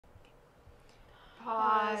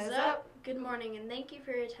Pause up. Good morning and thank you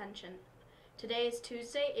for your attention. Today is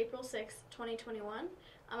Tuesday, April 6th, 2021.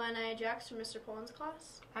 I'm Anaya Jax from Mr. Poland's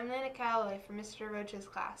class. I'm Lana Calloway from Mr. Roach's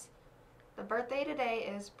class. The birthday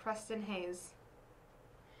today is Preston Hayes.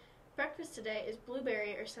 Breakfast today is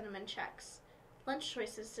blueberry or cinnamon checks. Lunch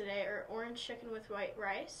choices today are orange chicken with white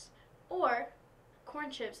rice or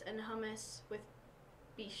corn chips and hummus with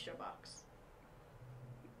bistro box.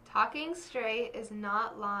 Talking straight is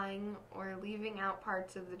not lying or leaving out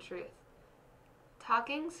parts of the truth.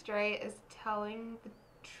 Talking straight is telling the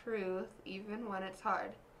truth even when it's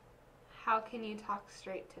hard. How can you talk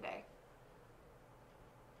straight today?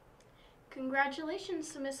 Congratulations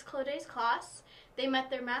to Miss Cloday's class. They met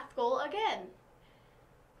their math goal again.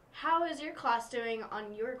 How is your class doing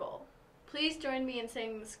on your goal? Please join me in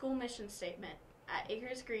saying the school mission statement. At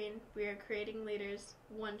Acres Green, we are creating leaders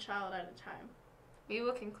one child at a time. We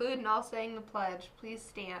will conclude in all saying the pledge. Please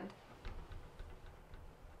stand.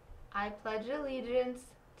 I pledge allegiance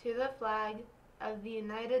to the flag of the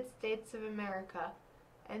United States of America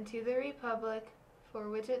and to the republic for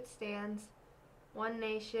which it stands, one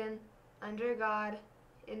nation, under God,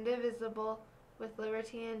 indivisible, with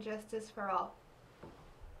liberty and justice for all.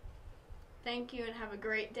 Thank you and have a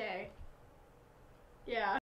great day. Yeah.